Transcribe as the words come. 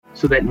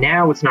so that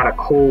now it's not a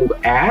cold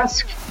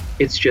ask.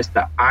 It's just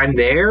that I'm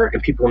there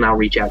and people now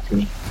reach out to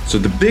me. So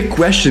the big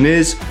question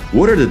is,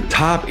 what are the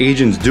top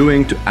agents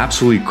doing to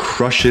absolutely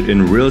crush it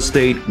in real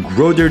estate,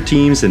 grow their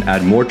teams, and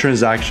add more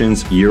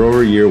transactions year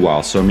over year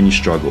while so many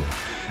struggle?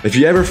 If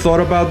you ever thought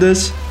about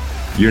this,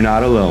 you're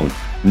not alone.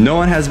 No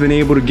one has been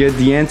able to get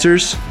the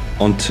answers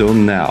until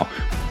now.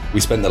 We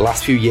spent the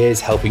last few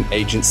years helping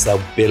agents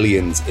sell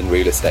billions in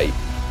real estate,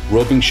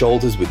 rubbing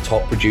shoulders with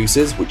top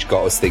producers, which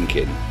got us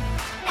thinking,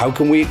 how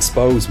can we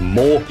expose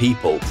more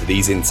people to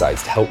these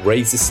insights to help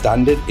raise the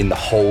standard in the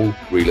whole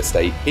real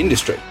estate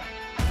industry?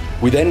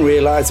 We then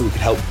realized that we could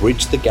help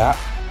bridge the gap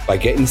by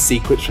getting the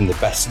secrets from the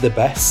best of the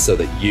best so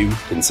that you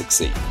can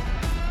succeed.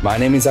 My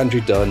name is Andrew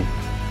Dunn.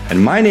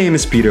 And my name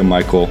is Peter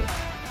Michael.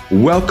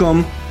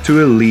 Welcome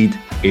to Elite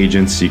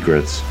Agent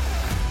Secrets.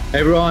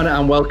 Hey everyone,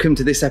 and welcome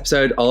to this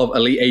episode of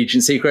Elite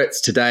Agent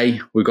Secrets. Today,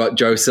 we've got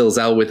Joe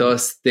Silzell with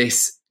us.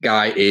 This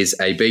guy is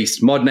a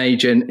beast, modern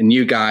agent, a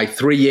new guy,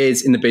 3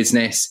 years in the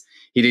business.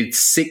 He did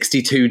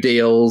 62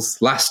 deals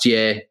last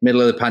year,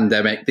 middle of the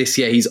pandemic. This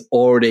year, he's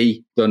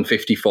already done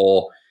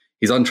 54.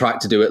 He's on track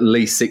to do at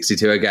least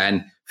 62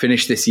 again.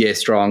 Finish this year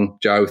strong.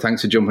 Joe,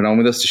 thanks for jumping on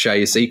with us to share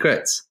your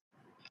secrets.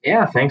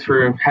 Yeah, thanks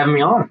for having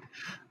me on.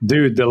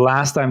 Dude, the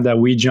last time that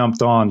we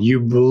jumped on, you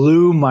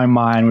blew my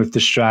mind with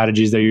the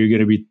strategies that you're going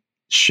to be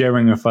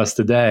sharing with us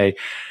today.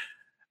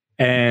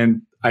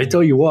 And I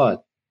tell you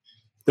what,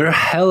 they're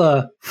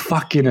hella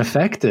fucking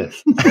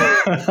effective.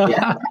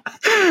 Yeah.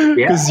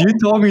 Because you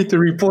told me to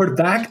report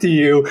back to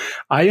you,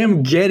 I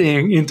am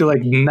getting into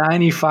like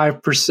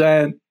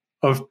 95%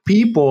 of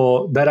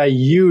people that I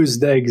use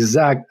the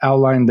exact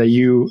outline that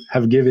you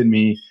have given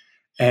me.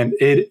 And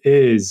it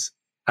is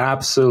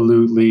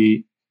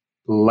absolutely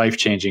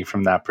life-changing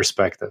from that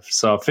perspective.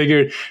 So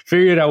figured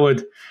I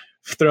would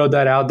throw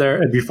that out there.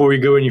 And before we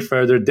go any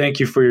further, thank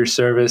you for your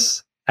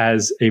service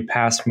as a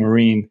past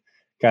Marine.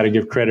 Got to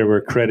give credit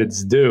where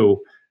credit's due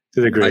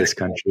to the greatest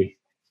country.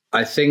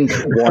 I think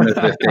one of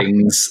the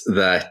things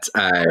that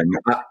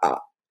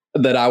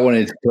that I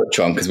wanted to touch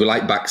on, because we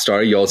like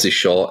backstory, yours is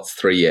short,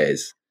 3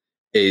 years,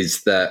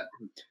 is that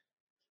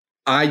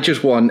I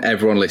just want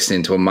everyone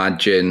listening to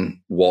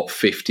imagine what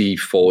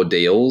 54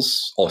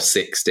 deals or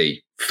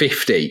 60,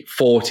 50,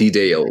 40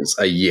 deals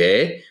a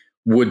year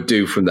would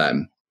do for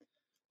them.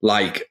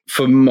 Like,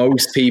 for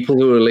most people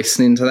who are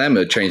listening to them,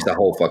 it changed their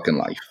whole fucking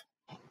life.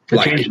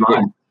 Changed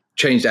mine.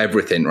 Changed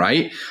everything,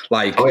 right?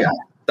 Like, oh, yeah.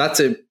 That's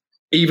it.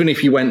 Even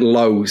if you went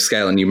low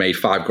scale and you made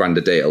 $5,000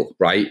 a deal,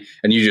 right?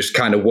 And you just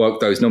kind of work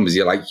those numbers,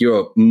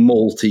 you're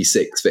multi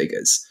six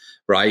figures,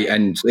 right?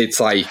 And it's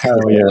like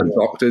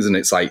doctors, and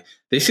it's like,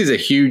 this is a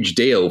huge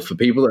deal for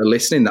people that are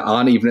listening that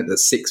aren't even at the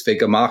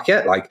 6-figure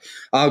market. Like,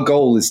 our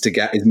goal is to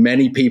get as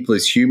many people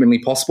as humanly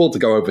possible to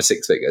go over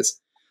 6 figures.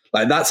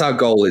 Like, that's our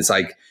goal. Is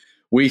like,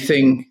 we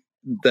think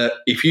that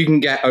if you can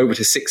get over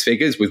to 6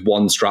 figures with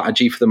one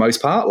strategy for the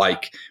most part,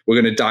 like, we're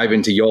going to dive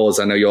into yours.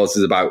 I know yours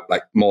is about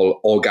like more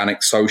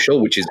organic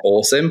social, which is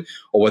awesome.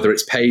 Or whether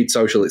it's paid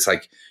social, it's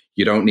like,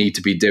 you don't need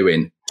to be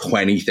doing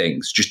 20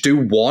 things. Just do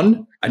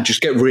one and just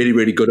get really,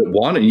 really good at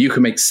one, and you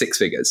can make 6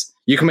 figures.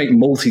 You can make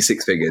multi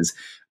 6 figures.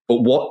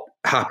 But what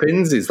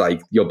happens is,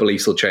 like, your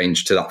beliefs will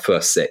change to that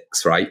first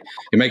 6, right?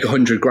 You make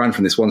 100 grand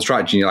from this one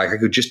strategy, and you're like, I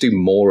could just do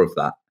more of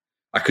that.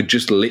 I could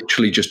just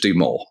literally just do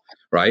more.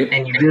 Right.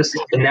 And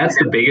that's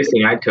the biggest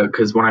thing I took,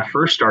 because when I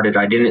first started,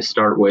 I didn't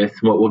start with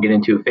what we'll get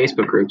into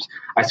Facebook groups.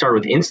 I started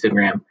with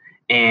Instagram,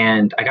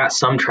 and I got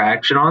some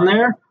traction on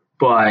there,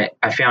 but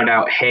I found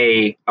out,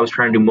 hey, I was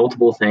trying to do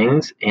multiple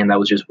things, and that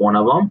was just one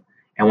of them.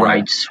 And when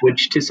I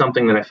switched to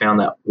something that I found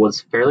that was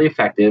fairly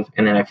effective,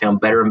 and then I found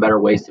better and better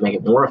ways to make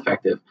it more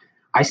effective,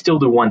 I still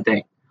do one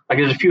thing. Like,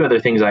 there's a few other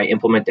things I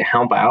implement to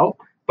help out,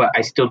 but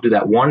I still do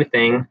that one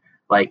thing.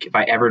 Like, if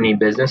I ever need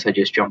business, I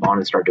just jump on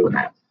and start doing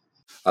that.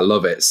 I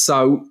love it.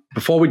 So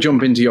before we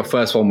jump into your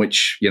first one,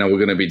 which, we're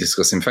going to be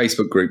discussing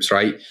Facebook groups,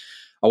 right?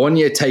 I want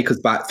you to take us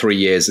back 3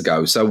 years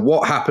ago. So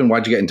what happened?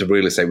 Why'd you get into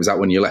real estate? Was that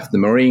when you left the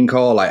Marine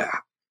Corps? Like,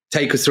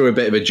 take us through a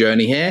bit of a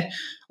journey here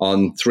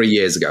on 3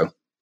 years ago.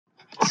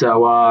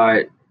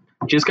 So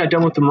just got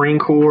done with the Marine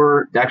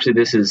Corps. Actually,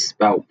 this is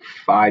about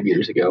 5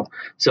 years ago.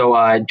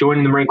 So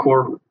joining the Marine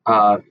Corps,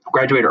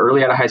 graduated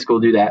early out of high school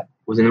to do that.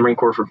 Was in the Marine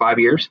Corps for 5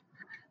 years.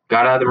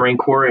 Got out of the Marine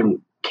Corps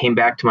and came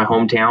back to my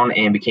hometown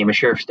and became a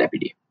sheriff's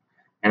deputy.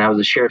 And I was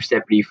a sheriff's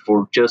deputy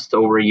for just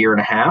over a year and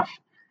a half.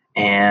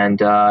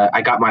 And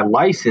I got my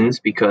license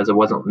because I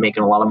wasn't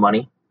making a lot of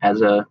money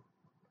as a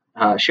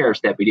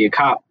sheriff's deputy, a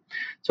cop.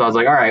 So I was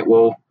like, all right,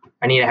 well,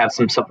 I need to have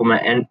some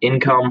supplement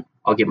income.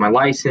 I'll get my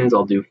license.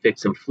 I'll do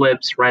fix and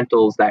flips,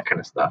 rentals, that kind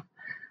of stuff.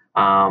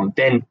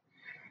 Then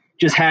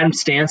just had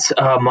stance.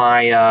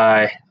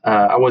 I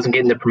wasn't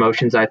getting the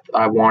promotions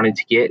I wanted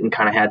to get, and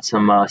kind of had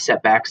some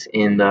setbacks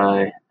in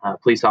the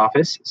police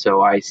office.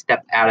 So I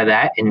stepped out of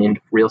that and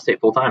into real estate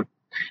full time.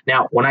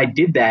 Now, when I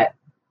did that,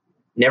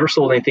 never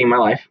sold anything in my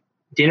life.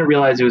 Didn't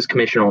realize it was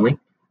commission only.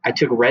 I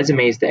took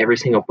resumes to every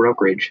single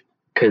brokerage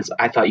because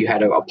I thought you had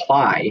to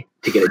apply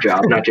to get a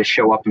job, not just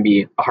show up and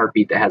be a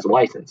heartbeat that has a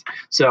license.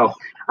 So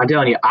I'm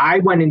telling you, I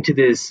went into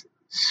this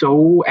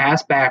so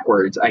ass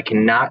backwards. I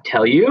cannot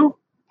tell you,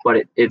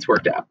 but it's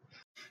worked out.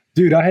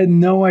 Dude, I had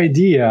no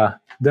idea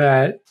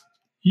that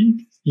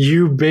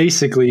you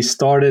basically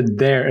started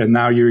there and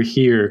now you're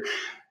here,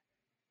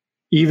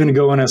 even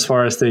going as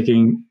far as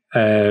taking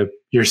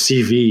your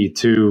CV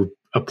to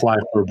apply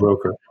for a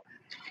broker.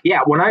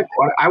 Yeah, when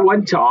I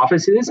went to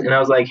offices and I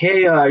was like,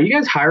 hey, are you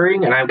guys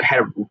hiring? And I had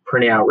a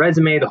printed out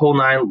resume, the whole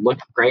nine,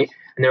 looked great.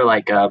 And they're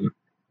like,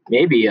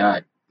 maybe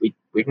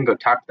we can go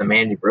talk to the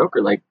managing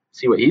broker, like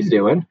see what he's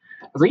doing.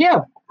 I was like, yeah,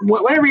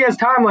 whenever he has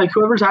time, like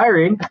whoever's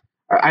hiring.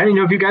 I don't even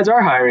know if you guys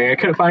are hiring. I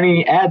couldn't find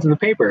any ads in the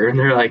paper. And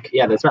they're like,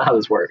 yeah, that's not how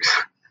this works.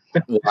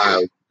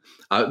 Wow.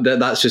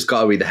 That's just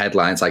got to be the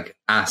headlines, like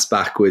ass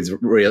backwards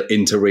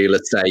into real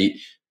estate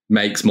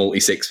makes multi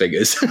six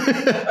figures.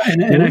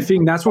 and I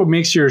think that's what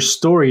makes your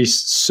story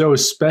so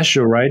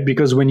special, right?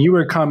 Because when you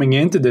were coming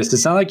into this,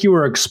 it's not like you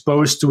were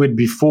exposed to it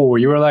before.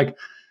 You were like,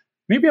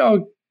 maybe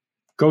I'll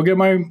go get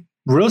my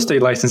real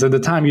estate license. At the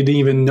time, you didn't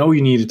even know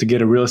you needed to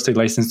get a real estate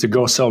license to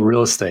go sell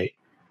real estate.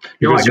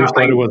 No, I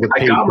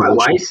got my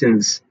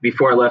license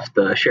before I left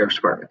the sheriff's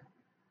department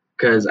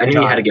because I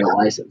knew you had to get a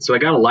license. So I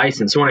got a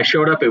license. So when I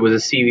showed up, it was a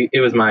CV,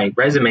 it was my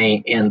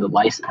resume and the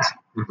license.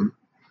 Mm-hmm.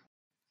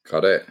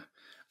 Got it.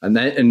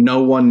 And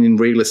no one in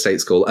real estate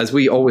school, as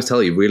we always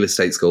tell you, real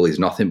estate school is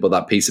nothing but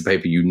that piece of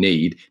paper you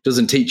need.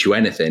 Doesn't teach you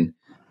anything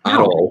at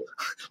all.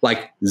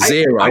 Like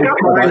zero. I got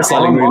mine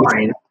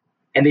online,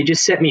 and they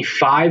just sent me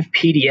 5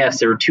 PDFs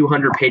that were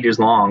 200 pages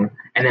long,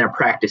 and then a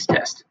practice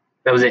test.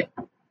 That was it.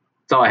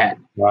 That's all I had.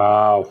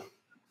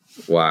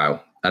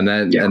 Wow. And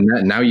then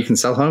now you can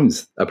sell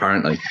homes,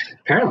 apparently.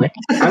 I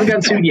haven't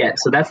gotten sued yet,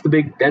 so that's the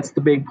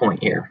big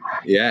point here.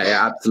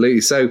 Yeah,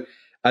 absolutely. So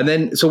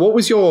what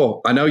was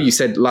I know you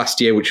said last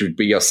year, which would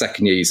be your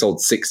second year, you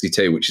sold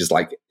 62, which is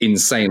like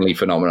insanely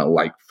phenomenal.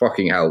 Like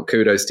fucking hell,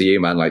 kudos to you,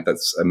 man. Like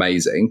that's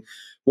amazing.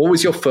 What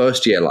was your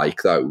first year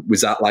like though?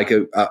 Was that like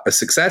a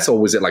success or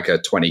was it like a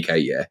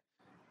 20K year?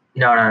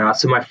 No.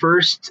 So my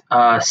first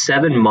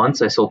 7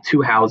 months, I sold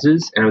 2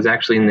 houses, and it was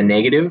actually in the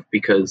negative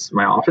because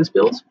my office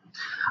bills.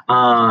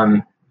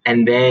 And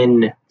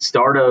then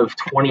start of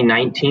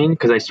 2019,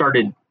 because I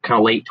started kind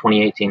of late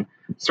 2018.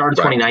 Started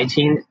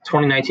 2019.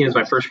 2019 was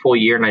my first full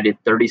year, and I did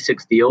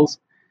 36 deals.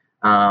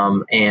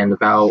 And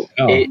about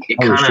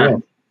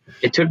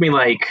it took me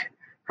like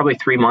probably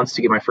 3 months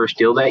to get my first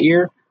deal that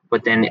year.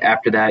 But then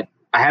after that,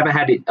 I haven't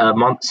had a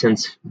month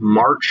since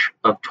March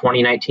of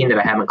 2019 that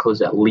I haven't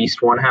closed at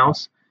least one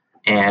house.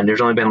 And there's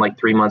only been like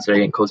 3 months that I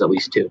didn't close at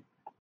least 2.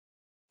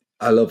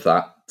 I love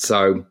that.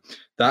 So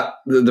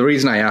the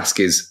reason I ask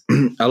is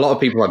a lot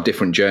of people have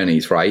different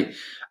journeys, right?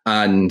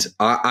 And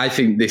I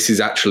think this is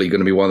actually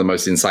going to be one of the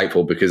most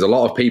insightful because a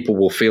lot of people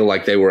will feel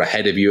like they were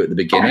ahead of you at the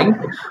beginning.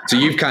 So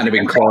you've kind of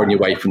been clawing your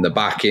way from the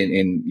back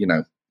in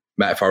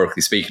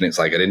metaphorically speaking. It's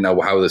like, I didn't know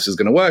how this was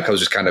going to work. I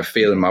was just kind of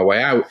feeling my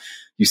way out.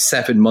 You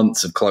 7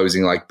 months of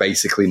closing like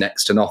basically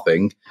next to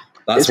nothing.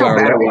 That's how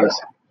bad it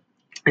was.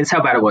 It's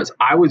how bad it was.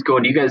 I was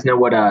going, do you guys know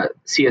what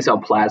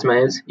CSL plasma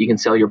is? You can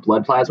sell your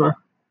blood plasma.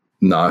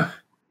 No.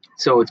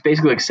 So it's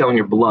basically like selling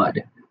your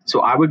blood.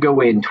 So I would go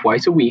in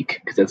twice a week,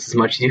 because that's as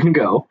much as you can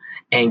go,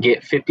 and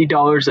get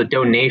 $50 a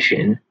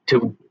donation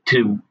to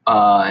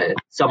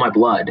sell my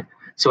blood,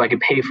 so I could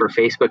pay for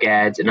Facebook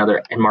ads and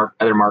other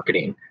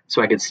marketing,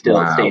 so I could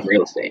still stay in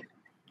real estate.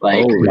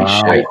 Like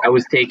I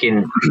was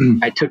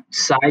I took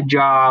side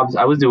jobs.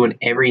 I was doing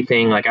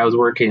everything. Like I was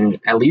working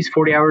at least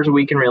 40 hours a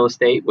week in real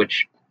estate,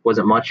 which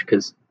wasn't much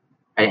because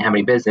I didn't have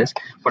any business,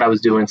 but I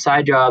was doing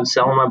side jobs,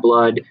 selling my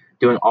blood,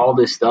 doing all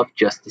this stuff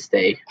just to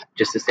stay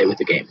with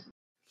the game.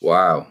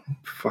 Wow.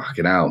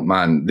 Fucking hell,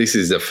 man. This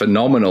is a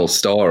phenomenal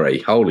story.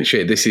 Holy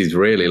shit. This is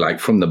really like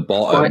from the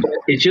bottom. But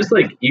it's just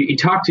like you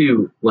talk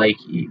to, like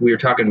we were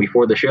talking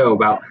before the show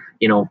about,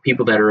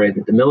 people that are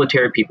in the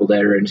military, people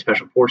that are in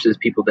special forces,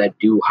 people that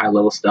do high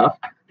level stuff.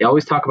 They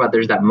always talk about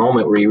there's that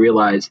moment where you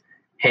realize,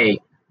 hey,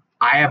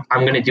 I'm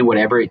going to do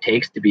whatever it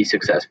takes to be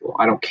successful.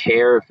 I don't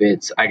care if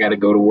it's I got to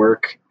go to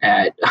work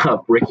at a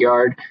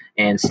brickyard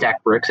and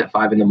stack bricks at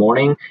 5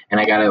 a.m. and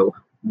I got to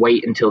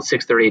wait until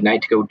 6:30 at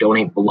night to go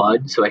donate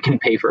blood so I can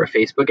pay for a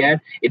Facebook ad.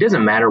 It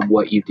doesn't matter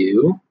what you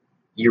do,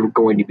 you're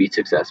going to be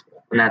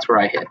successful. And that's where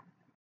I hit.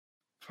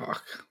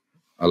 Fuck.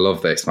 I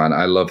love this, man.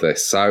 I love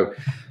this. So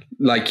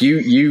like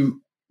you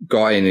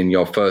got in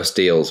your first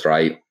deals,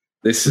 right?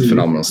 This is a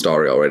phenomenal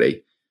story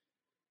already.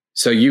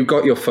 So you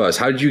got your first,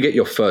 how did you get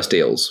your first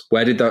deals?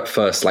 Where did that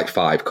first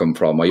 5 come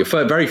from? Or your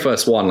very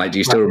first one, do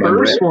you still remember it?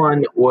 My first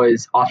one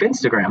was off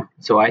Instagram.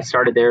 So I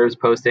started there as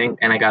posting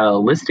and I got a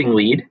listing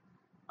lead.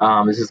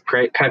 This is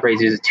kind of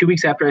crazy. It was 2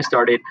 weeks after I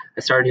started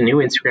a new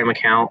Instagram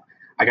account.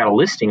 I got a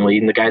listing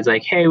lead and the guy's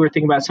like, hey, we're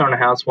thinking about selling a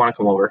house. Want to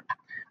come over?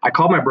 I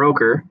called my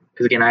broker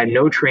because, again, I had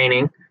no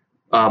training.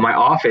 My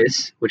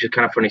office, which is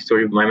kind of a funny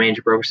story, but my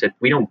manager broker said,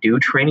 we don't do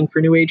training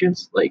for new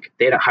agents. Like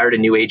they had hired a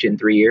new agent in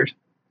 3 years.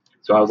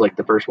 So I was like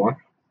the first one.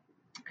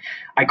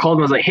 I called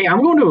him. I was like, hey,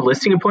 I'm going to a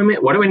listing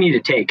appointment. What do I need to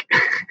take?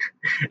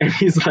 And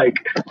he's like,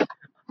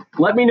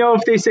 let me know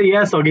if they say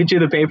yes, I'll get you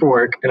the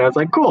paperwork. And I was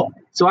like, cool.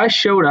 So I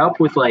showed up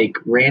with like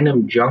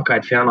random junk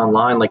I'd found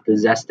online, like the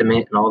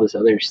Zestimate and all this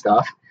other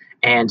stuff,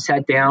 and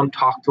sat down,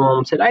 talked to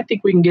them, said, I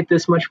think we can get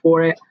this much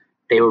for it.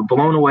 They were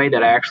blown away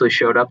that I actually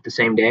showed up the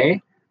same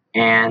day,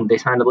 and they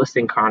signed a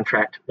listing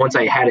contract once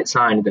I had it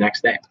signed the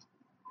next day.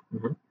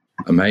 Mm-hmm.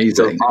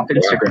 Amazing. So off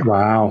Instagram.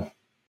 Wow.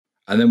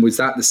 And then was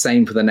that the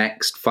same for the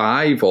next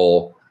 5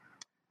 or?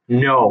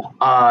 No.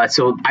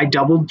 So I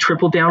doubled,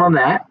 tripled down on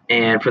that.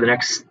 And for the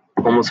next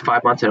almost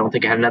 5 months, I don't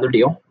think I had another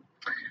deal.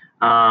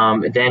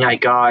 Then I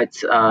got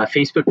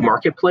Facebook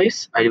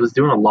Marketplace. I was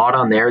doing a lot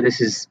on there.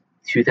 This is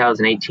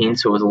 2018,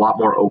 so it was a lot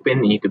more open,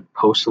 and you could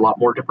post a lot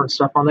more different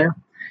stuff on there.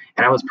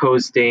 And I was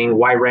posting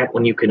why rent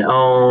when you can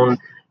own,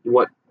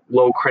 what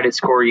low credit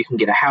score you can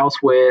get a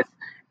house with.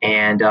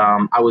 And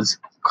I was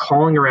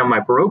calling around my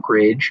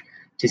brokerage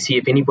to see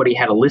if anybody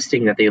had a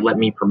listing that they let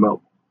me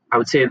promote. I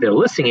would say they're a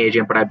listing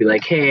agent, but I'd be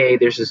like, hey,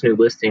 there's this new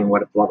listing,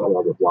 what, blah, blah,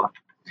 blah, blah,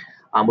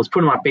 blah. Was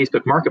putting them on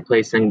Facebook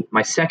Marketplace, and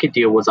my second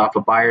deal was off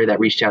a buyer that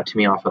reached out to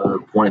me off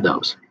of one of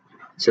those.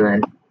 So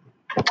then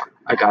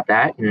I got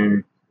that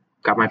and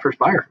got my first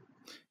buyer.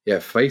 Yeah,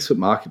 Facebook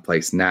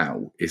Marketplace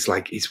now is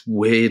like, it's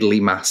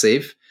weirdly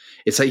massive.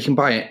 It's like you can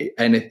buy it.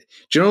 And do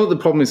you know what the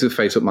problem is with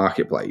Facebook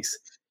Marketplace?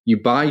 You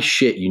buy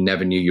shit you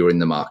never knew you were in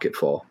the market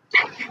for.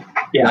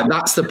 Yeah,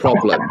 that's the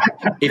problem.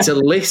 It's a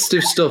list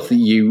of stuff that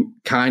you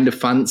kind of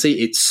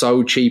fancy. It's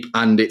so cheap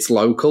and it's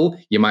local.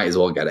 You might as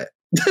well get it.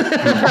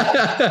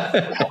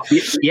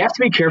 You have to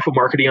be careful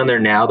marketing on there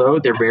now, though.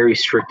 They're very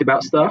strict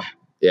about stuff.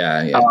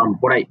 Yeah.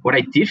 What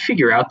I did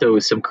figure out, though,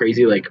 is some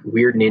crazy, like,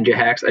 weird ninja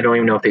hacks. I don't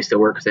even know if they still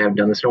work because I haven't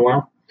done this in a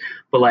while.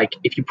 But, like,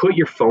 if you put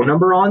your phone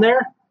number on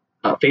there,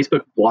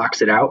 Facebook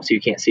blocks it out so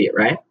you can't see it,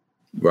 right?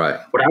 Right.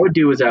 What I would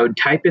do is I would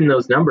type in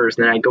those numbers,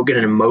 and then I'd go get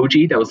an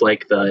emoji that was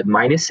like the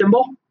minus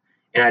symbol,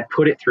 and I'd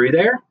put it through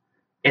there.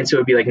 And so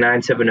it'd be like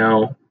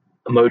 970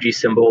 emoji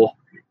symbol,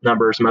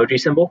 numbers, emoji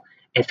symbol.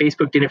 And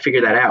Facebook didn't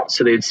figure that out,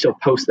 so they'd still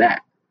post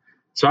that.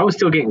 So I was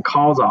still getting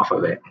calls off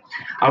of it.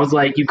 I was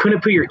like, you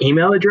couldn't put your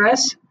email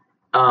address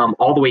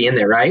all the way in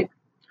there, right?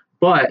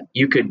 But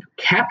you could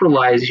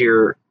capitalize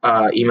your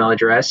email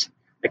address.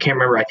 I can't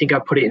remember. I think I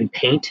put it in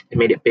Paint and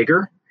made it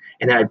bigger.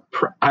 And then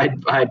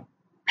I'd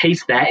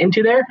paste that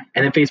into there,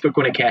 and then Facebook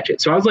wouldn't catch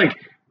it. So I was like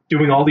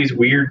doing all these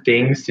weird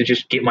things to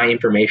just get my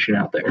information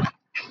out there.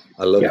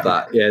 I love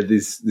that. Yeah,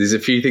 there's a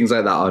few things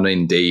like that on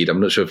Indeed. I'm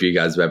not sure if you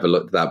guys have ever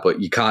looked at that,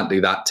 but you can't do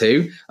that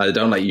too. They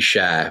don't let you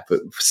share,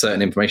 but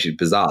certain information is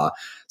bizarre.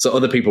 So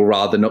other people,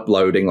 rather than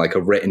uploading like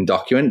a written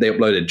document, they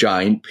upload a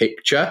giant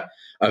picture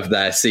of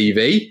their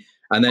CV,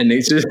 and then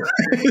it's just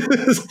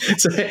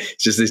it's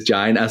just this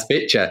giant ass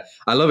picture.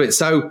 I love it.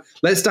 So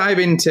let's dive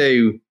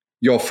into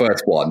your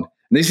first one.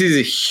 This is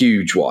a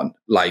huge one.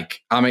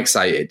 Like, I'm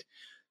excited.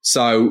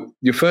 So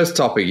your first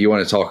topic you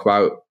want to talk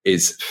about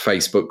is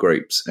Facebook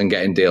groups and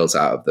getting deals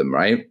out of them,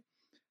 right?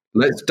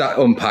 Let's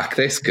unpack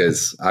this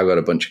because I've got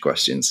a bunch of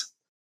questions.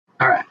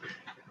 All right.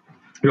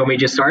 You want me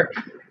to just start?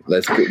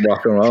 Let's get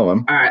rock and roll,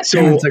 man. All right. So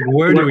it's like,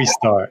 where do we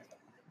start?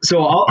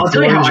 So I'll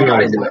tell you how I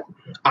got into it.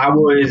 I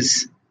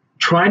was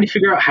trying to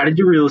figure out how to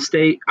do real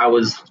estate. I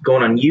was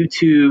going on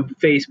YouTube,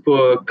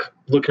 Facebook,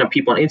 looking up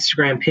people on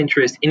Instagram,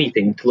 Pinterest,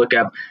 anything to look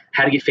up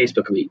how to get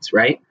Facebook leads,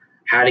 right?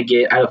 I had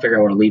to figure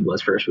out what a lead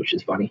was first, which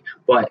is funny.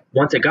 But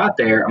once I got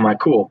there, I'm like,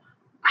 cool.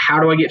 How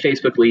do I get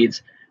Facebook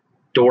leads?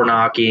 Door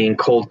knocking,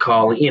 cold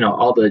calling,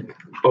 all the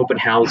open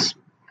house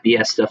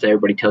BS stuff that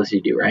everybody tells you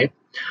to do, right?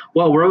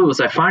 Well, where was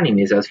I finding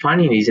these? I was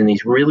finding these in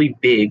these really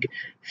big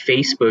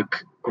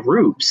Facebook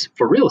groups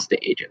for real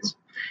estate agents.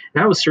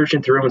 And I was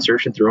searching through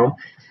them.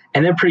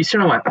 And then pretty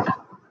soon I went,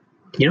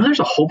 there's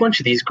a whole bunch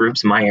of these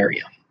groups in my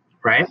area,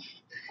 right?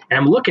 And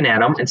I'm looking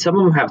at them, and some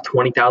of them have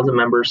 20,000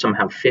 members, some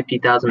have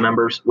 50,000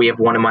 members. We have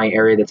one in my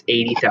area that's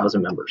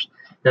 80,000 members.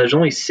 Now, there's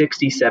only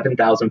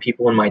 67,000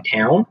 people in my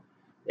town,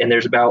 and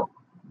there's about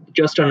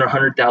just under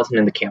 100,000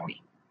 in the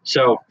county.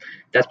 So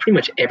that's pretty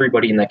much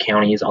everybody in the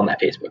county is on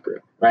that Facebook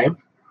group, right?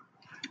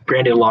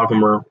 Granted, a lot of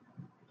them are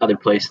other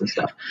places and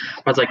stuff.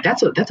 But I was like,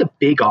 that's a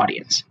big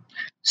audience.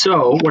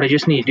 So what I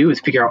just need to do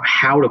is figure out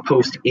how to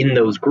post in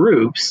those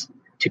groups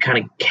to kind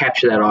of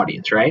capture that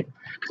audience, right?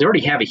 Because I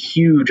already have a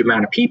huge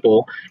amount of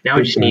people. Now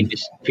I just need to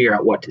figure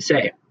out what to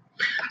say.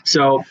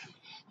 So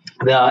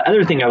the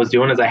other thing I was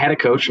doing is I had a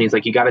coach, and he's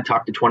like, you got to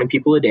talk to 20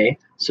 people a day.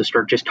 So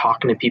start just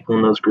talking to people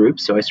in those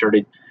groups. So I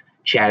started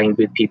chatting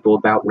with people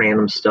about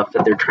random stuff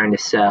that they're trying to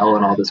sell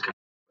and all this kind of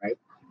stuff, right?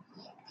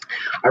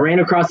 I ran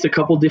across a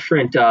couple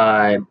different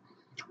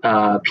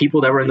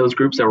people that were in those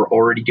groups that were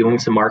already doing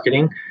some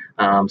marketing.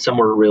 Some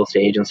were real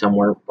estate agents, some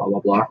were blah, blah,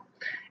 blah.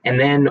 And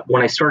then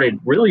when I started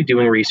really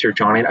doing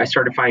research on it, I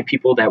started finding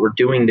people that were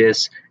doing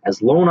this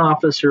as loan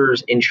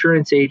officers,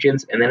 insurance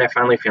agents, and then I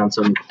finally found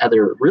some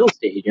other real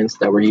estate agents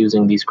that were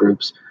using these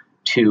groups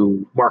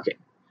to market,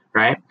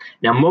 right?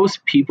 Now,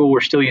 most people were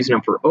still using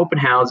them for open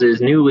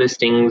houses, new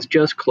listings,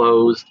 just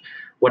closed,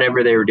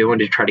 whatever they were doing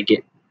to try to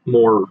get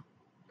more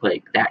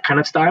like that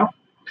kind of style.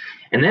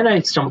 And then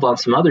I stumbled on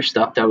some other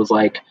stuff that was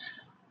like,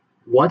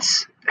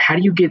 how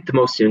do you get the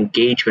most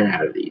engagement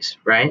out of these,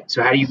 right?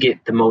 So how do you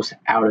get the most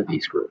out of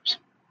these groups?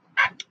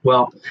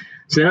 Well,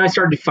 so then I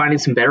started finding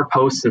some better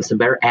posts and some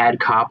better ad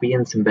copy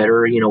and some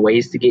better,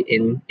 ways to get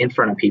in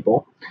front of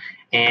people.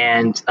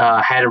 And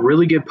had a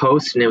really good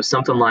post, and it was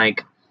something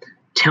like,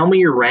 tell me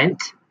your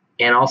rent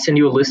and I'll send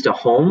you a list of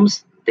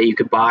homes that you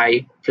could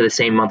buy for the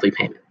same monthly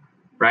payment,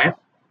 right?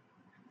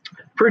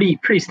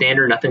 Pretty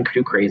standard, nothing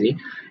too crazy.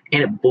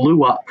 And it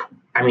blew up.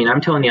 I mean,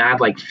 I'm telling you, I had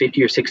like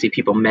 50 or 60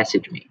 people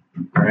message me,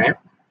 all right?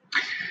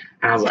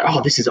 And I was like,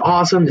 oh, this is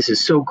awesome. This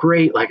is so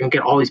great. Like, I'm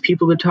getting all these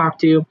people to talk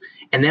to.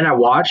 And then I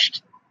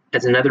watched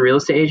as another real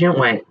estate agent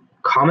went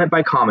comment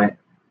by comment.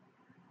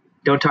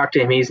 Don't talk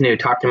to him. He's new.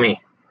 Talk to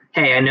me.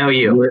 Hey, I know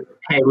you.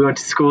 Hey, we went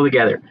to school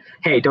together.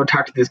 Hey, don't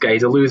talk to this guy.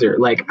 He's a loser.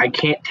 Like, I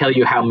can't tell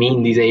you how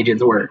mean these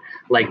agents were.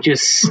 Like,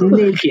 just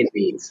snaking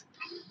means.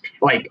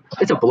 Like,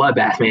 it's a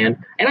bloodbath,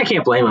 man. And I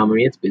can't blame them. I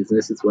mean, it's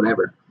business. It's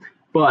whatever.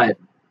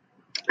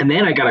 And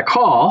then I got a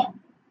call.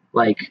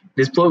 Like,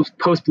 this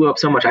post blew up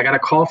so much. I got a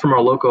call from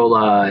our local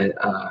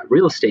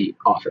real estate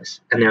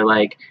office. And they're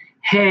like,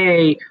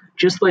 hey,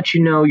 just let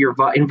you know you're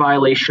in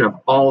violation of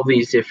all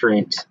these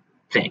different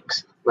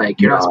things.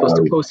 Like, you're not supposed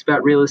to post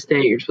about real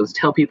estate. You're supposed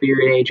to tell people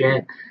you're an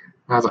agent.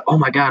 And I was like, oh,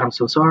 my God, I'm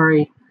so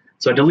sorry.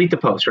 So I delete the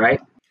post, right?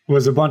 It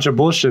was a bunch of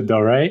bullshit,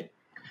 though, right?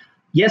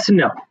 Yes and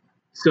no.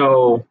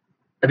 So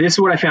this is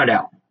what I found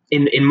out.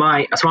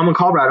 So I'm in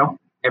Colorado.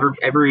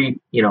 Every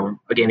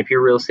again, if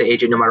you're a real estate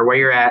agent, no matter where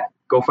you're at,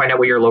 go find out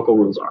what your local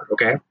rules are,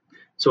 okay?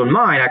 So in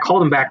mine, I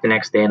called them back the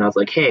next day, and I was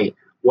like, hey,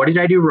 what did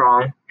I do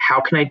wrong?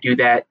 How can I do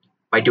that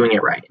by doing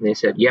it right? And they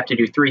said, you have to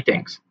do 3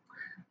 things.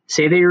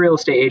 Say that you're a real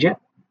estate agent,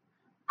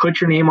 put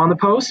your name on the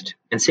post,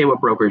 and say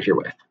what brokerage you're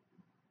with.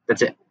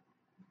 That's it.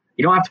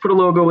 You don't have to put a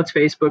logo. It's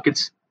Facebook.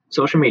 It's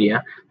social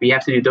media. But you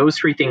have to do those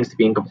 3 things to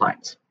be in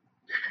compliance.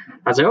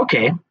 I was like,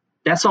 okay,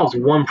 that solves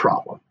one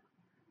problem.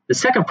 The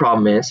second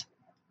problem is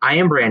I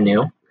am brand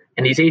new,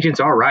 and these agents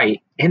are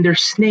right, and they're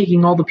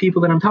snaking all the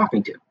people that I'm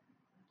talking to.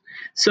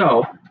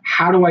 So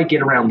how do I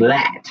get around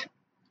that?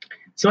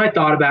 So I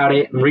thought about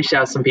it and reached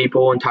out to some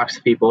people and talked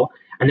to people,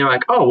 and they're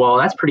like, oh, well,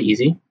 that's pretty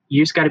easy.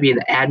 You just got to be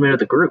the admin of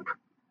the group.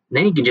 And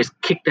then you can just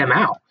kick them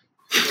out.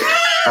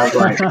 I was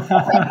like,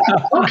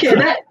 okay,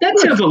 that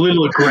sounds a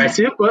little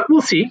aggressive, but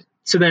we'll see.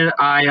 So then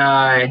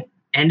I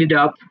ended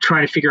up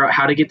trying to figure out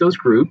how to get those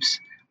groups.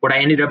 What I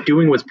ended up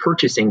doing was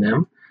purchasing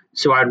them.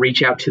 So I'd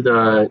reach out to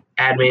the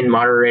admin,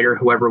 moderator,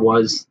 whoever it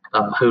was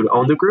who'd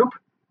owned the group,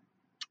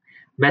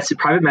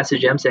 private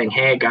message them saying,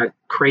 hey, I got a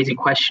crazy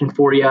question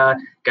for you.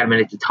 Got a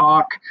minute to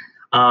talk.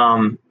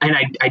 And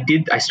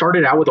I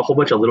started out with a whole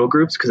bunch of little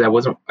groups because I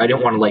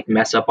didn't want to like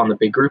mess up on the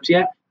big groups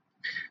yet.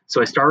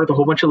 So I started with a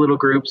whole bunch of little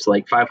groups,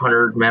 like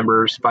 500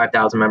 members,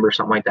 5,000 members,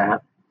 something like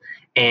that,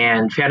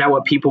 and found out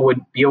what people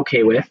would be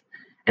okay with.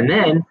 And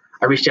then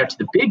I reached out to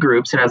the big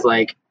groups, and I was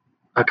like,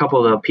 a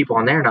couple of the people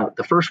on there. Now,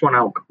 the first one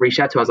I reached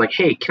out to, I was like,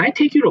 hey, can I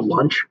take you to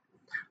lunch?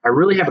 I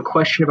really have a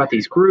question about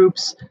these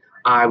groups.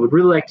 I would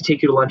really like to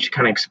take you to lunch to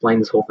kind of explain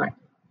this whole thing.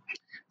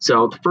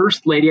 So the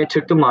first lady I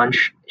took to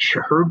lunch,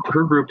 her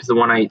group is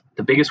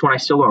the biggest one I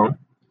still own.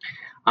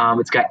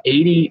 It's got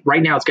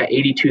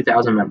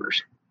 82,000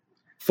 members.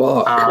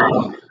 Fuck.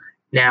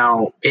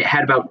 Now it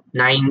had about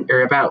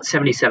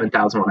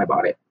 77,000 when I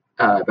bought it,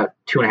 about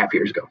 2.5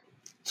 years ago.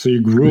 So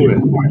you grew it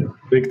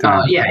big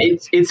time. Yeah,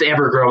 it's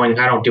ever growing.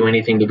 I don't do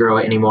anything to grow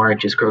it anymore. It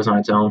just grows on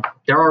its own.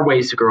 There are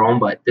ways to grow them,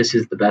 but this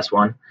is the best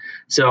one.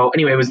 So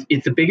anyway,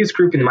 it's the biggest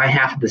group in my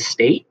half of the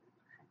state,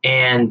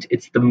 and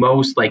it's the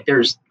most, like,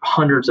 there's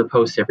hundreds of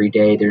posts every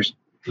day. There's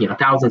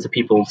thousands of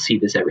people see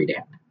this every day.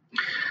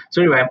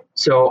 So anyway,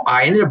 so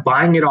I ended up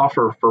buying it off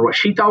her for what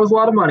she thought was a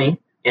lot of money,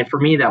 and for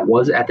me that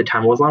was at the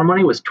time was a lot of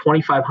money. Was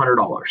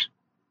 $2,500.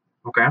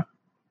 Okay.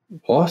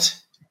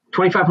 What?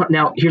 $2,500.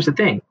 Now here's the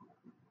thing.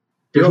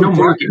 There's no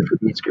market for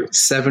these groups.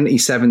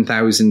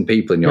 77,000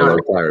 people in your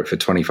local area for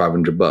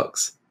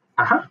 $2,500.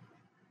 Uh-huh.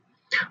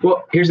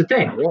 Well, here's the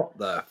thing. What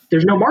the?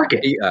 There's no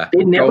market. Peter,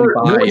 no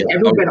one's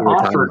ever been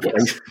offered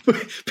this.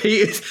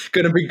 Peter's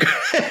going to be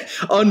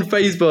on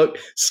Facebook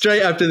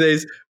straight after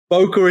this.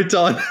 Boca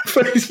Raton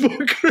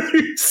Facebook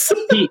groups.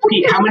 Pete,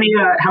 how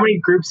many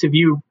groups have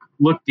you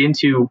looked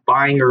into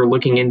buying or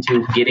looking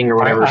into getting or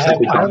whatever?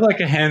 I have like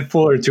a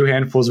handful or 2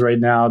 handfuls right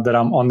now that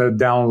I'm on the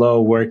down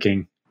low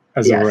working.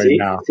 Of right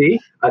now.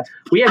 See?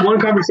 We had one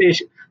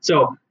conversation.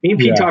 So me and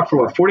Pete talked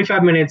for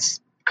 45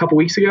 minutes a couple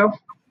weeks ago.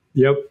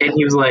 Yep. And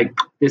he was like,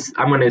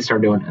 I'm going to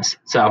start doing this.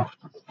 So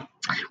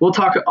we'll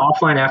talk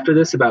offline after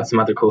this about some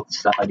other cool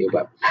stuff I do,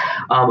 but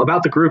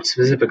about the group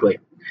specifically.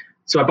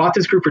 So I bought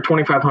this group for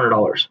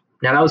 $2,500.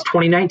 Now that was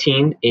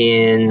 2019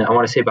 in, I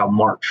want to say about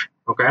March.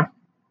 Okay.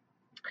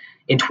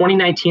 In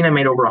 2019, I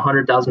made over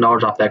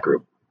 $100,000 off that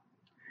group.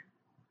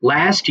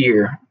 Last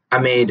year, I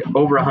made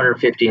over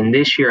 $150, and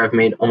this year I've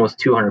made almost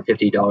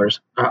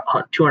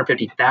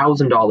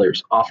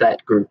 $250,000 off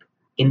that group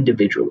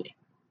individually.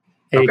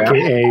 Okay?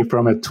 AKA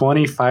from a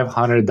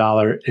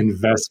 $2,500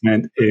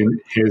 investment in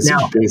his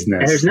business.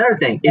 And there's another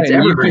thing. It's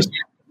evergreen.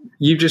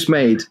 You've just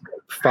made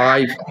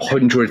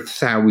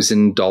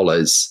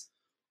 $500,000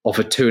 off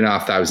a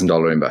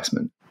 $2,500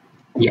 investment.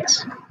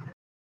 Yes.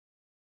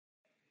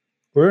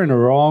 We're in the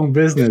wrong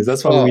business.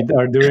 That's why we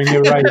are doing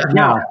it right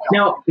now.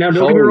 Now, don't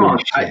get me wrong.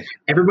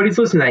 Everybody's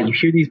listening to that. You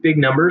hear these big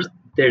numbers.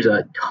 There's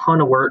a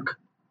ton of work,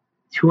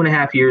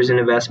 2.5 years in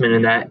investment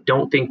in that.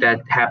 Don't think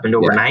that happened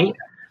overnight.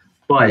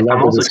 But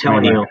I'm also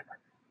telling you,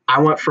 I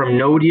went from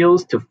no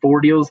deals to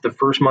 4 deals the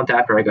first month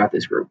after I got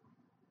this group.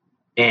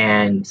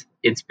 And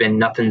it's been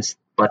nothing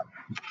but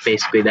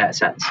basically that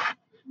since.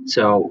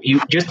 So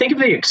you just think of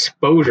the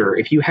exposure.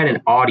 If you had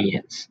an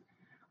audience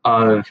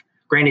of,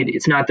 granted,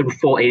 it's not the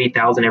full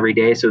 80,000 every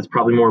day, so it's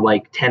probably more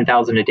like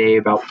 10,000 a day,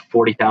 about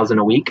 40,000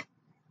 a week.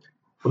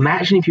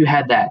 Imagine if you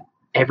had that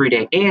every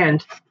day.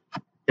 And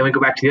then we go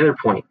back to the other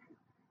point.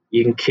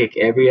 You can kick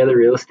every other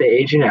real estate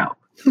agent out.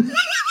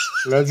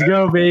 Let's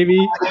go,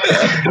 baby.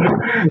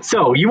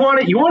 So you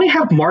want to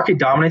have market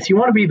dominance. You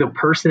want to be the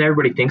person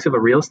everybody thinks of a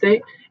real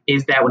estate.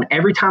 Is that when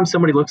every time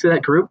somebody looks at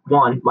that group,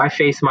 1, my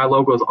face, my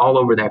logo is all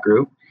over that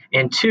group,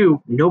 and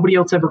 2, nobody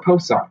else ever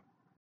posts on.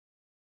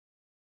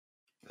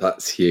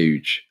 That's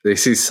huge.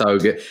 This is so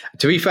good.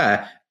 To be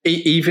fair,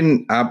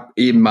 even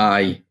in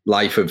my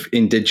life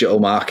in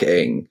digital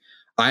marketing,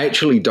 I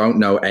actually don't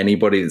know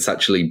anybody that's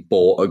actually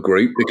bought a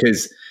group,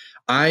 because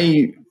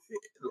I've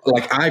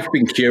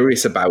been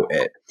curious about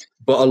it.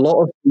 But a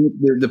lot of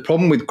the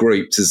problem with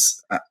groups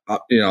is,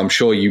 I'm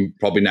sure you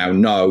probably now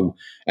know,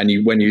 and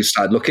when you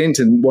start looking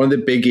into, one of the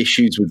big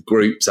issues with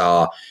groups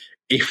are,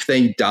 if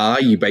they die,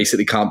 you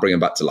basically can't bring them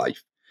back to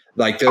life.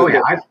 I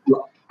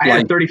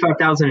had a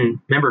 35,000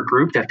 member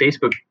group that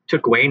Facebook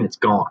took away, and it's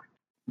gone.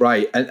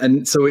 Right.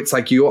 And so it's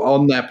like you're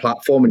on their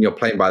platform and you're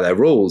playing by their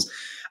rules.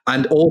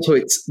 And also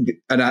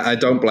I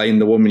don't blame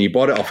the woman you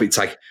bought it off. It's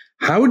like,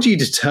 how do you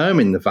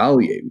determine the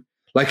value?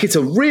 Like, it's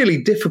a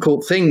really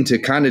difficult thing to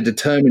kind of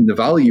determine the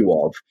value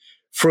of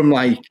from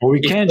like. Well, we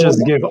can't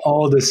just give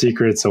all the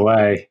secrets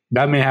away.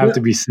 That may have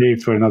to be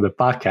saved for another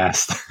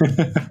podcast.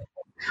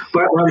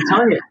 But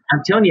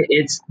I'm telling you,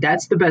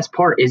 that's the best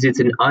part is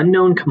it's an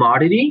unknown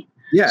commodity.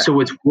 Yeah.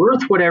 So it's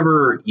worth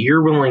whatever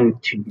you're willing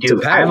to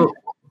do.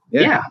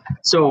 Yeah.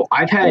 So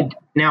I've had,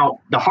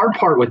 now the hard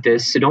part with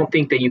this, so don't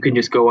think that you can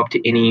just go up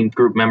to any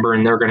group member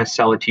and they're going to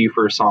sell it to you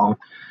for a song.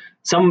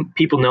 Some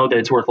people know that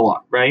it's worth a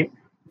lot, right?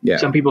 Yeah.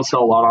 Some people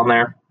sell a lot on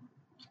there.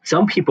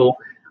 Some people,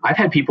 I've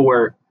had people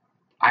where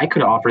I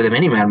could offer them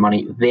any amount of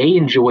money. They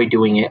enjoy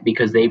doing it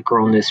because they've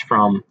grown this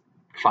from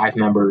 5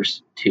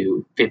 members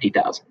to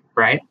 50,000,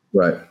 right?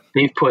 Right.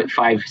 They've put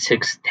 5,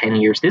 6, 10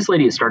 years. This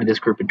lady had started this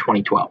group in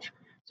 2012.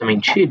 So, I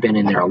mean, she had been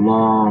in there a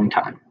long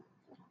time.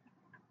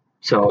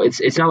 So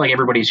it's not like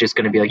everybody's just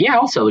going to be like, yeah,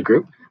 I'll sell the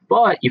group.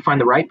 But you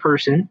find the right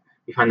person,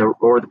 you find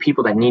the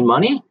people that need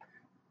money,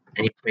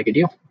 and you can make a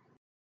deal.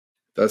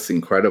 That's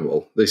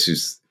incredible. This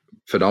is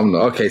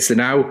phenomenal. Okay, so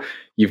now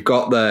you've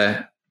got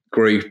the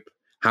group.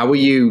 How are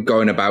you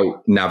going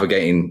about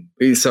navigating?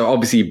 So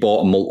obviously you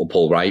bought a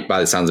multiple, right? By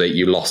the sounds of it,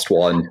 you lost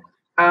one.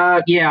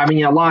 Yeah, I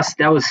mean, I lost.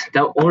 That was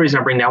the only reason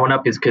I bring that one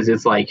up is because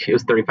it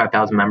was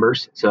 35,000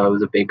 members, so it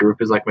was a big group.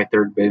 It was like my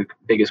third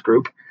biggest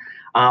group.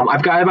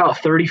 I've got about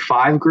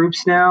 35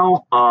 groups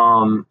now.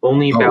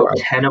 Only about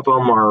 10 of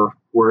them are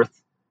worth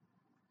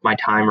my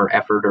time or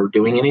effort or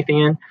doing anything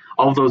in.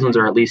 All of those ones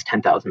are at least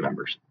 10,000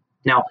 members.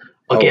 Now,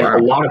 again, a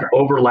lot of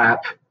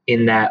overlap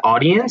in that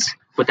audience,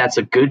 but that's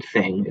a good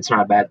thing. It's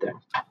not a bad thing.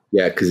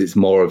 Yeah, because it's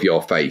more of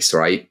your face,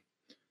 right?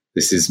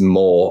 This is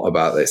more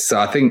about this. So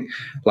I think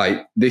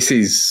this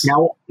is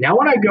now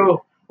when I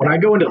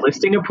go into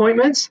listing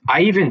appointments,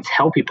 I even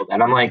tell people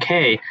that I'm like,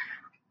 hey,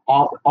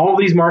 all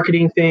these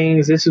marketing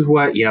things, this is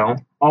what,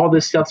 all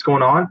this stuff's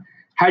going on.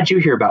 How'd you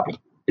hear about me?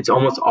 It's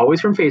almost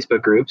always from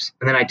Facebook groups.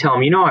 And then I tell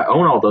them, I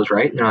own all those,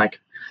 right? And they're like,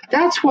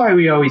 that's why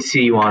we always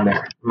see you on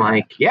there. I'm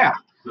like, yeah.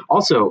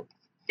 Also,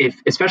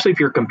 especially if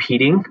you're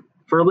competing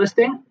for a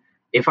listing,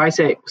 if I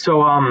say,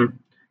 so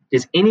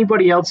does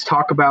anybody else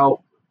talk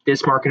about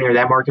this marketing or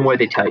that marketing? What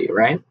do they tell you,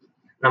 right? And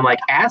I'm like,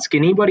 ask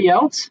anybody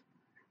else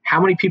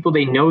how many people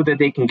they know that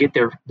they can get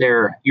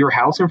your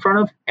house in front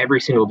of every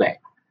single day.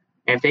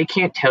 And if they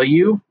can't tell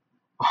you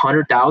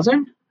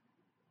 100,000,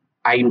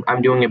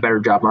 I'm doing a better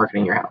job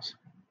marketing your house.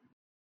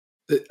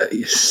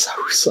 It's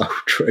so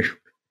true.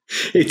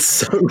 It's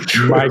so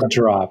true. Mic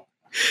drop.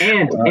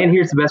 And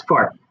here's the best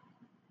part.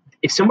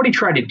 If somebody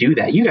tried to do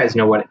that, you guys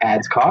know what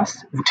ads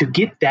cost to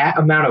get that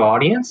amount of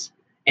audience,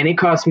 and it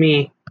cost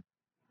me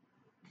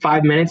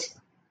 5 minutes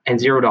and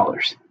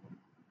 $0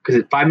 because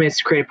it's 5 minutes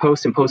to create a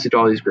post and post it to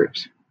all these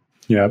groups.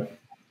 Yep.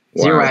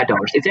 Zero ad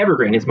dollars. It's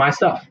evergreen. It's my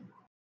stuff.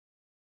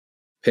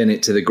 Pin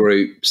it to the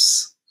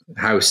groups.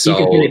 House sold.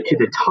 You can pin it to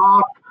the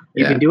top.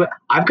 You can do it.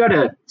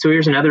 So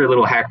here's another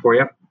little hack for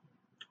you.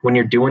 When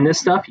you're doing this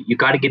stuff, you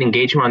got to get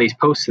engagement on these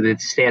posts so that they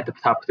stay at the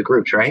top of the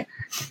groups, right?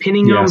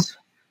 Pinning them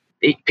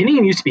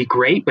used to be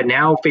great, but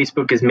now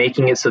Facebook is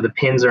making it so the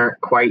pins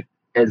aren't quite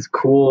as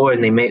cool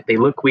and they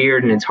look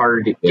weird and it's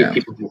harder to get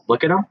people to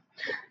look at them.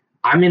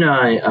 I'm in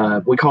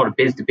we call it a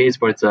biz to biz,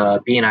 but it's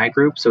a B&I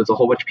group. So it's a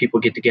whole bunch of people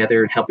get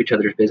together and help each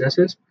other's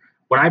businesses.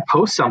 when I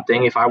post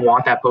something, if I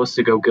want that post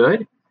to go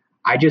good,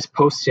 I just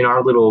post in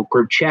our little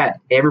group chat,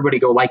 everybody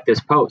go like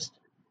this post.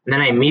 And then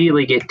I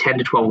immediately get 10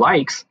 to 12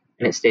 likes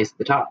and it stays at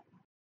the top.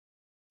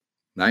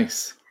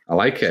 Nice. I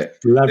like it.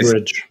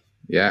 Leverage.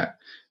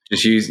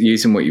 Just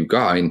using what you've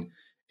got. I mean,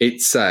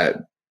 it's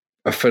a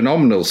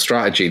phenomenal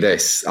strategy,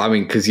 this. I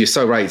mean, because you're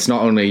so right. It's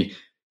not only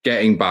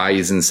getting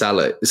buyers and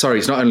sellers. Sorry,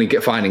 it's not only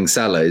finding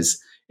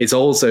sellers. It's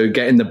also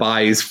getting the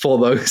buyers for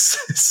those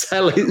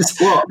sellers.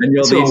 Well, and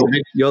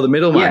you're the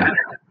middleman. Yeah.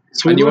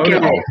 So we look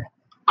at it.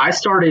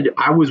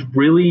 I was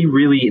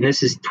really, and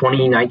this is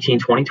 2019,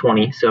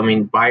 2020. So, I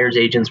mean, buyer's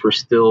agents were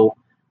still,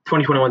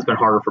 2021's been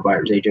harder for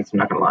buyer's agents, I'm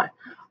not going to lie.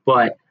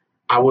 But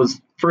I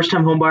was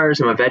first-time home buyers.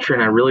 I'm a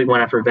veteran. I really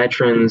went after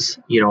veterans,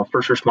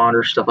 first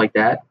responders, stuff like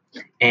that.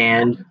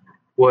 And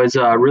was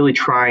really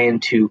trying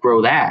to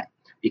grow that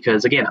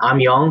because, again, I'm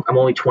young. I'm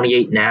only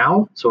 28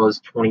 now. So I was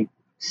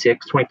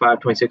 26, 25,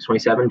 26,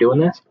 27 doing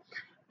this.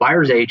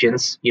 Buyer's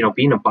agents,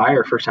 being a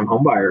buyer, first-time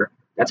home buyer,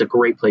 that's a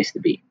great place to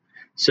be.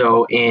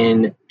 So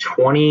in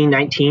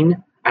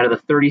 2019, out of the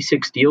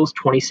 36 deals,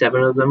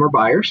 27 of them were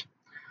buyers.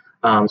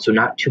 So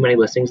not too many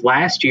listings.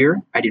 Last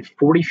year, I did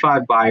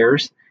 45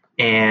 buyers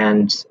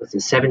and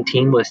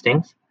 17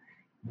 listings.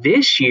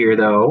 This year,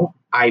 though,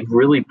 I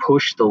really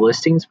pushed the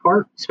listings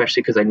part,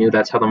 especially because I knew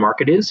that's how the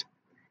market is.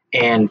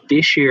 And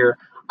this year,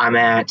 I'm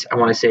at, I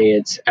want to say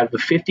it's out of the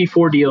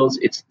 54 deals,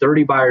 it's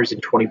 30 buyers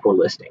and 24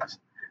 listings.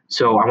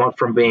 So I went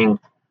from being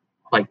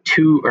like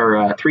 2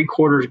 or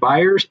 3/4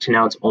 buyers to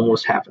now it's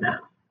almost half and half.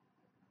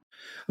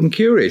 I'm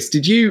curious,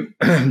 did you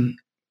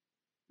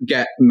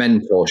get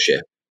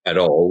mentorship at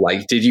all?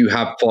 Like, did you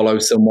follow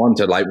someone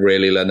to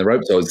really learn the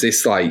ropes? Or is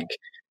this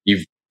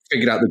you've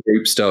figured out the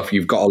group stuff,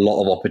 you've got a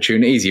lot of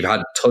opportunities, you've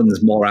had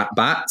tons more at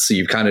bats, so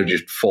you've kind of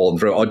just fallen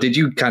through? Or did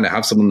you kind of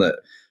have someone that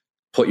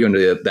put you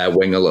under their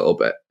wing a little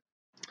bit?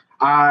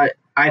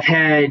 I've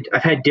had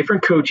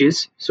different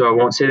coaches, so I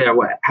won't say that I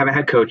haven't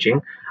had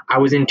coaching. I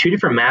was in 2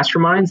 different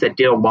masterminds that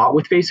did a lot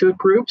with Facebook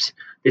groups.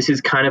 This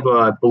is kind of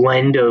a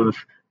blend of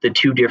the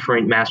 2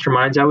 different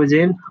masterminds I was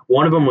in.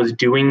 One of them was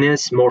doing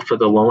this more for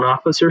the loan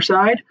officer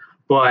side,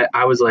 but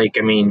I was like,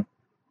 I mean,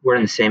 we're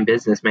in the same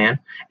business, man.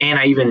 And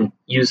I even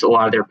used a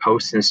lot of their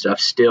posts and stuff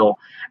still.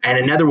 And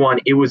another one,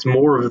 it was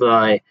more of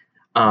the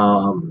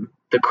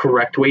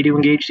correct way to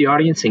engage the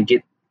audience and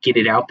get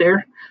it out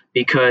there.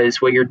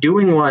 Because what you're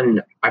doing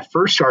when I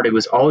first started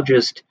was all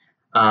just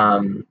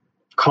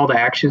call to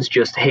actions,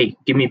 just, hey,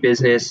 give me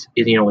business.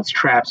 It's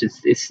traps.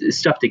 It's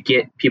stuff to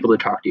get people to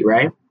talk to you,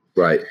 right?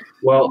 Right.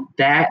 Well,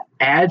 that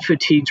ad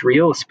fatigue's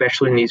real,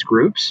 especially in these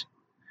groups.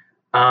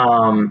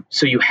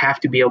 So you have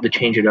to be able to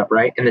change it up,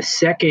 right? And the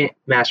second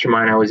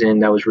mastermind I was in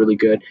that was really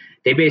good,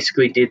 they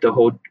basically did the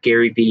whole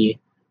Gary Vee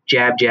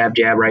jab, jab,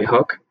 jab, right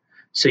hook.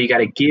 So you got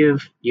to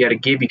give, you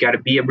got to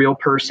be a real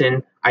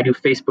person. I do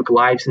Facebook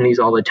Lives in these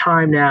all the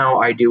time now.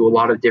 I do a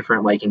lot of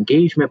different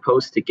engagement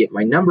posts to get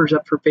my numbers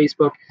up for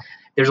Facebook.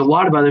 There's a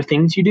lot of other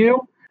things you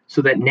do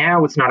so that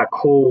now it's not a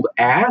cold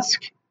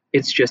ask.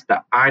 It's just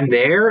that I'm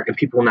there and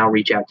people will now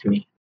reach out to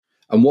me.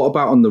 And what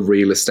about on the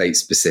real estate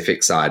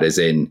specific side, as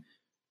in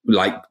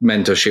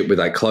mentorship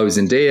with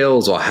closing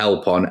deals or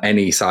help on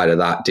any side of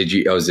that?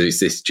 Or is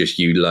this just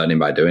you learning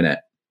by doing it?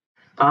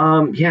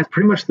 Yeah, it's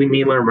pretty much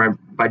me learning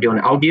by doing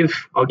it. I'll give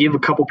a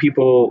couple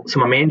people.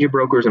 So my managing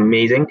broker is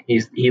amazing.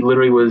 He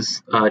literally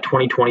was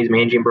 2020's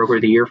managing broker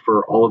of the year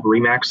for all of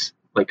RE/MAX,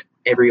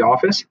 every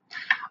office.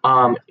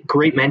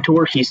 Great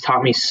mentor. He's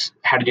taught me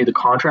how to do the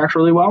contracts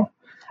really well.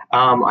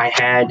 I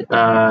had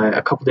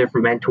a couple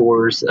different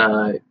mentors. I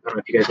don't know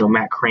if you guys know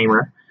Matt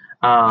Kramer.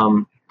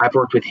 I've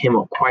worked with him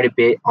quite a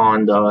bit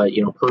on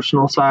the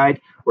personal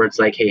side, where it's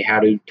hey,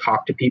 how to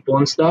talk to people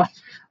and stuff.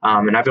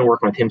 And I've been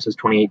working with him since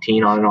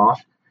 2018 on and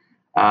off.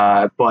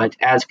 But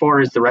as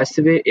far as the rest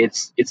of it,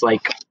 it's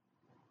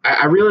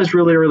I realized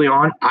really early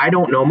on, I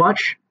don't know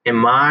much.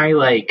 I'm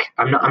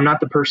not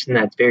the person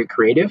that's very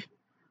creative,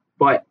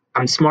 but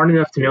I'm smart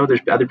enough to know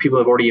there's other people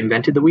that have already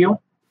invented the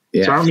wheel.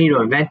 Yeah. So I don't need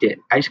to invent it.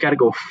 I just got to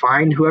go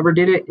find whoever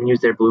did it and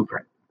use their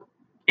blueprint,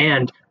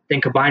 and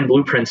then combine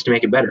blueprints to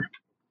make it better.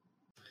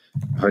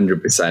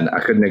 100%. I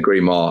couldn't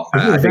agree more.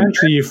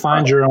 Eventually, you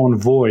find your own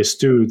voice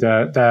too,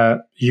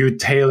 that you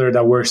tailor,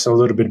 that works a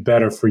little bit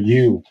better for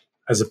you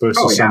as opposed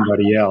to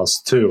somebody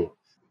else too.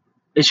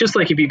 It's just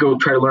if you go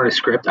try to learn a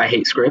script. I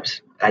hate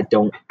scripts.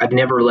 I've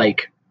never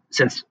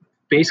since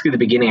basically the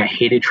beginning, I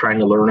hated trying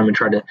to learn them and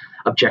try to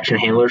objection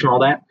handlers and all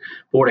that.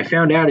 But what I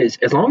found out is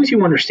as long as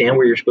you understand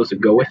where you're supposed to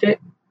go with it,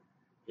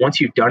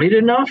 once you've done it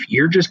enough,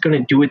 you're just going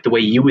to do it the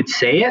way you would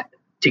say it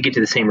to get to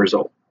the same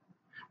result.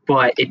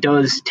 But it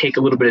does take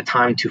a little bit of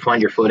time to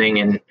find your footing,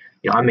 and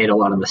I made a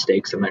lot of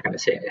mistakes. I'm not going to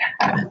say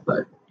I haven't,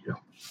 but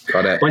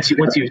got it. Once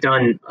you've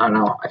done, I don't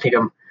know. I think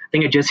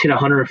I just hit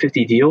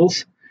 150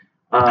 deals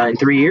in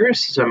 3 years.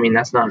 So I mean,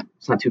 it's not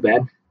too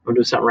bad. I'm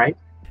doing something right.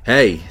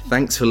 Hey,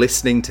 thanks for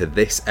listening to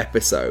this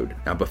episode.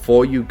 Now,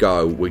 before you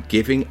go, we're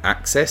giving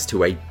access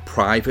to a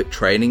private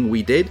training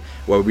we did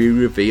where we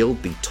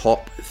revealed the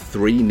top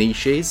 3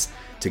 niches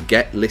to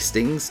get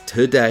listings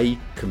today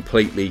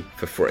completely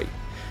for free.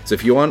 So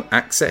if you want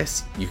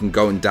access, you can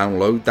go and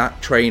download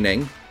that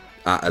training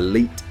at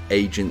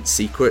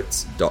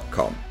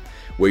eliteagentsecrets.com.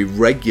 We're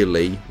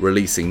regularly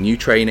releasing new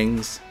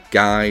trainings,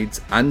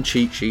 guides, and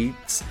cheat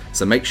sheets,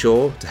 so make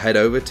sure to head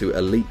over to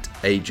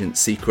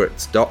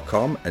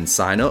eliteagentsecrets.com and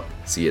sign up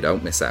so you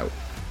don't miss out.